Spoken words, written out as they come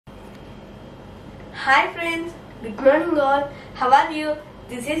Hi friends, good morning all. How are you?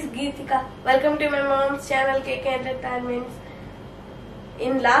 This is Geetika. Welcome to my mom's channel KK Entertainments.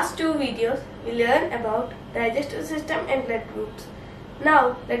 In last two videos, we learned about digestive system and blood groups.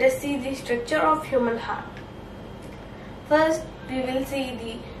 Now let us see the structure of human heart. First, we will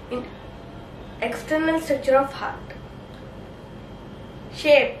see the external structure of heart.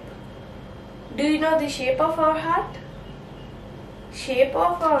 Shape. Do you know the shape of our heart? Shape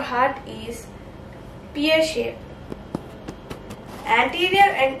of our heart is pear shape.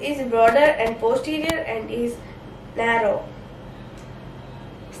 Anterior end is broader and posterior end is narrow.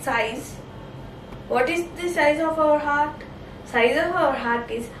 Size. What is the size of our heart? Size of our heart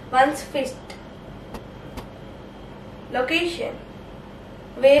is one's fist. Location.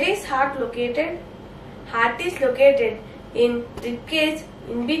 Where is heart located? Heart is located in rib cage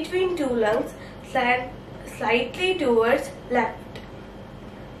in between two lungs, slightly towards left.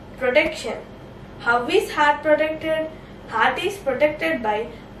 Protection. How is heart protected? Heart is protected by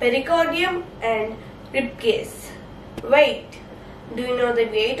pericardium and rib cage. Weight. Do you know the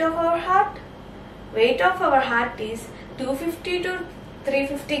weight of our heart? Weight of our heart is 250 to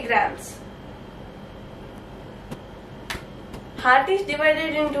 350 grams. Heart is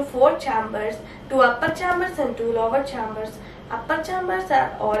divided into 4 chambers, 2 upper chambers and 2 lower chambers. Upper chambers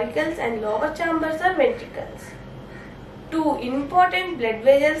are auricles and lower chambers are ventricles. 2 important blood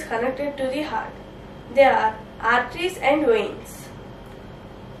vessels connected to the heart. They are arteries and veins.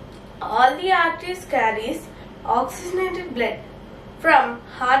 All the arteries carries oxygenated blood from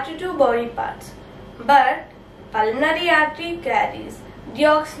heart to body parts, but pulmonary artery carries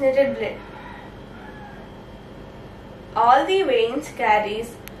deoxygenated blood. All the veins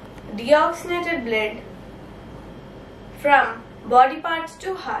carries deoxygenated blood from body parts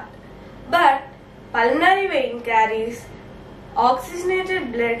to heart, but pulmonary vein carries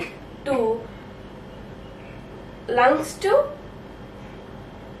oxygenated blood to lungs to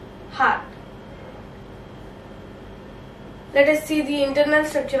heart. Let us see the internal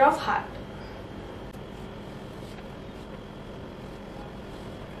structure of heart.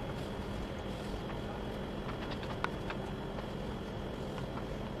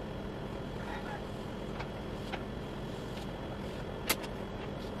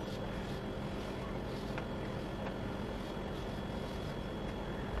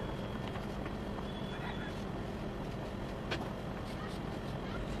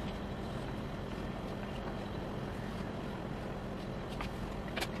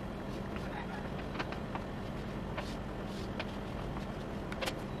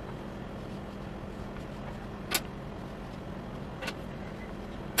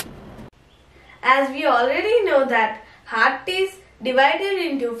 As we already know that heart is divided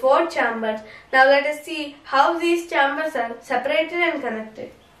into 4 chambers, now let us see how these chambers are separated and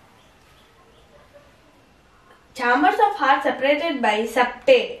connected. Chambers of heart separated by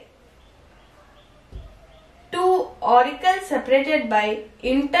septae. 2 auricles separated by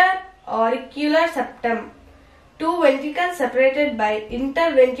interauricular septum. 2 ventricles separated by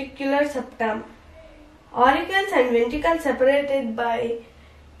interventricular septum. Auricles and ventricles separated by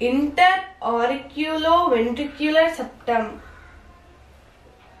interauriculoventricular septum.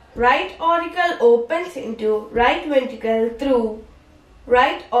 Right auricle opens into right ventricle through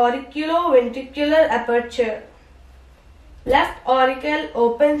right auriculoventricular aperture. Left auricle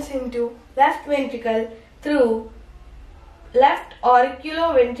opens into left ventricle through left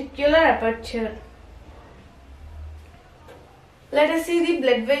auriculoventricular aperture. Let us see the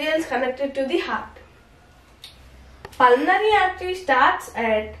blood vessels connected to the heart. Pulmonary artery starts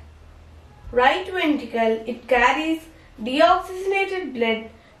at right ventricle. It carries deoxygenated blood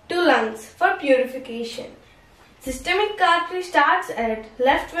to lungs for purification. Systemic artery starts at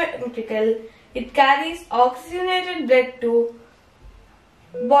left ventricle. It carries oxygenated blood to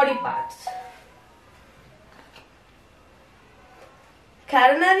body parts.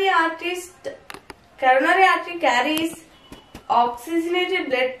 Coronary artery carries oxygenated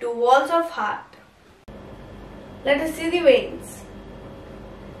blood to walls of heart. Let us see the veins.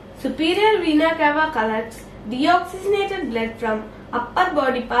 Superior vena cava collects deoxygenated blood from upper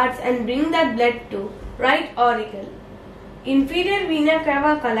body parts and bring that blood to right auricle. Inferior vena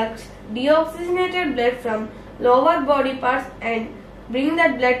cava collects deoxygenated blood from lower body parts and bring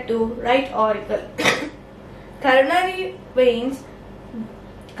that blood to right auricle. Coronary veins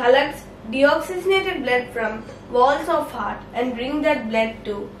collects deoxygenated blood from walls of heart and bring that blood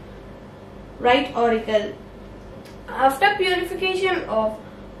to right auricle. After purification of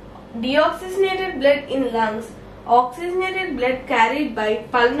deoxygenated blood in lungs, oxygenated blood carried by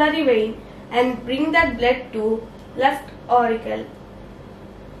pulmonary vein and bring that blood to left auricle.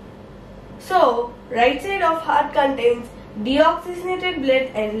 So, right side of heart contains deoxygenated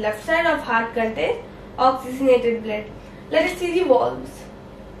blood and left side of heart contains oxygenated blood. Let us see the valves.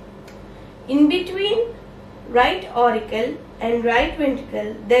 In between right auricle and right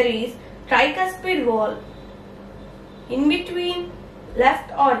ventricle there is tricuspid valve. In between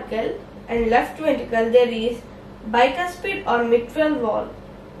left auricle and left ventricle there is bicuspid or mitral valve.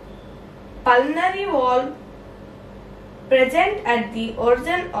 Pulmonary valve present at the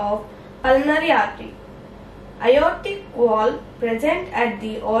origin of pulmonary artery. Aortic valve present at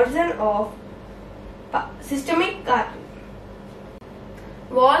the origin of systemic artery.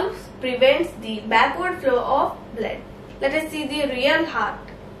 Valves prevents the backward flow of blood. Let us see the real heart.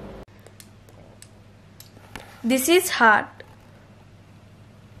 This is heart.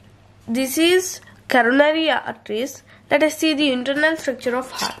 This is coronary arteries. Let us see the internal structure of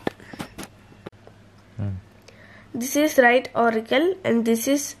heart. This is right auricle and this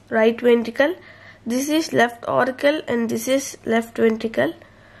is right ventricle. This is left auricle and this is left ventricle.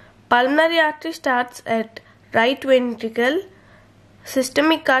 Pulmonary artery starts at right ventricle.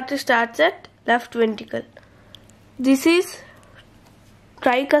 Systemic artery starts at left ventricle. This is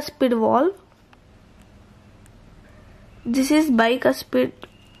tricuspid valve. This is bicuspid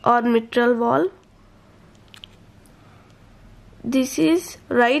or mitral valve. This is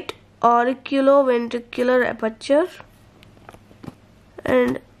right auriculoventricular aperture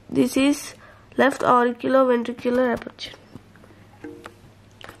and this is left auriculoventricular aperture.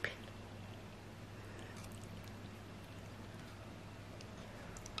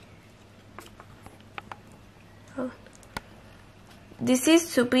 This is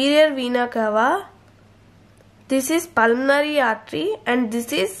superior vena cava. This is pulmonary artery and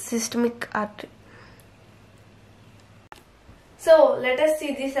this is systemic artery. So let us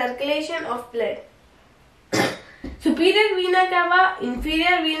see the circulation of blood. Superior vena cava,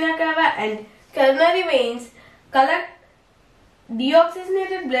 inferior vena cava and coronary veins collect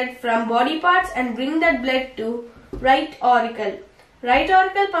deoxygenated blood from body parts and bring that blood to right auricle. Right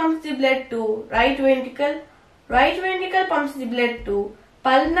auricle pumps the blood to right ventricle. Right ventricle pumps the blood to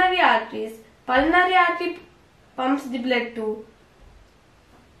pulmonary arteries. Pulmonary artery pumps the blood to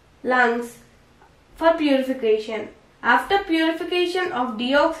lungs for purification. After purification of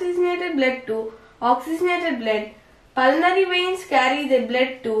deoxygenated blood to oxygenated blood, pulmonary veins carry the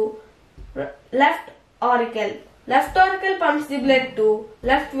blood to left auricle. Left auricle pumps the blood to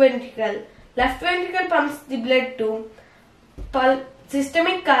left ventricle. Left ventricle pumps the blood to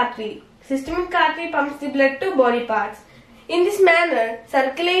systemic artery. Systemic artery pumps the blood to body parts. In this manner,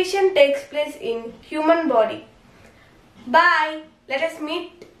 circulation takes place in human body. Bye. Let us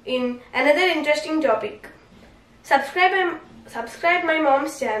meet in another interesting topic. Subscribe my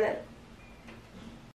mom's channel.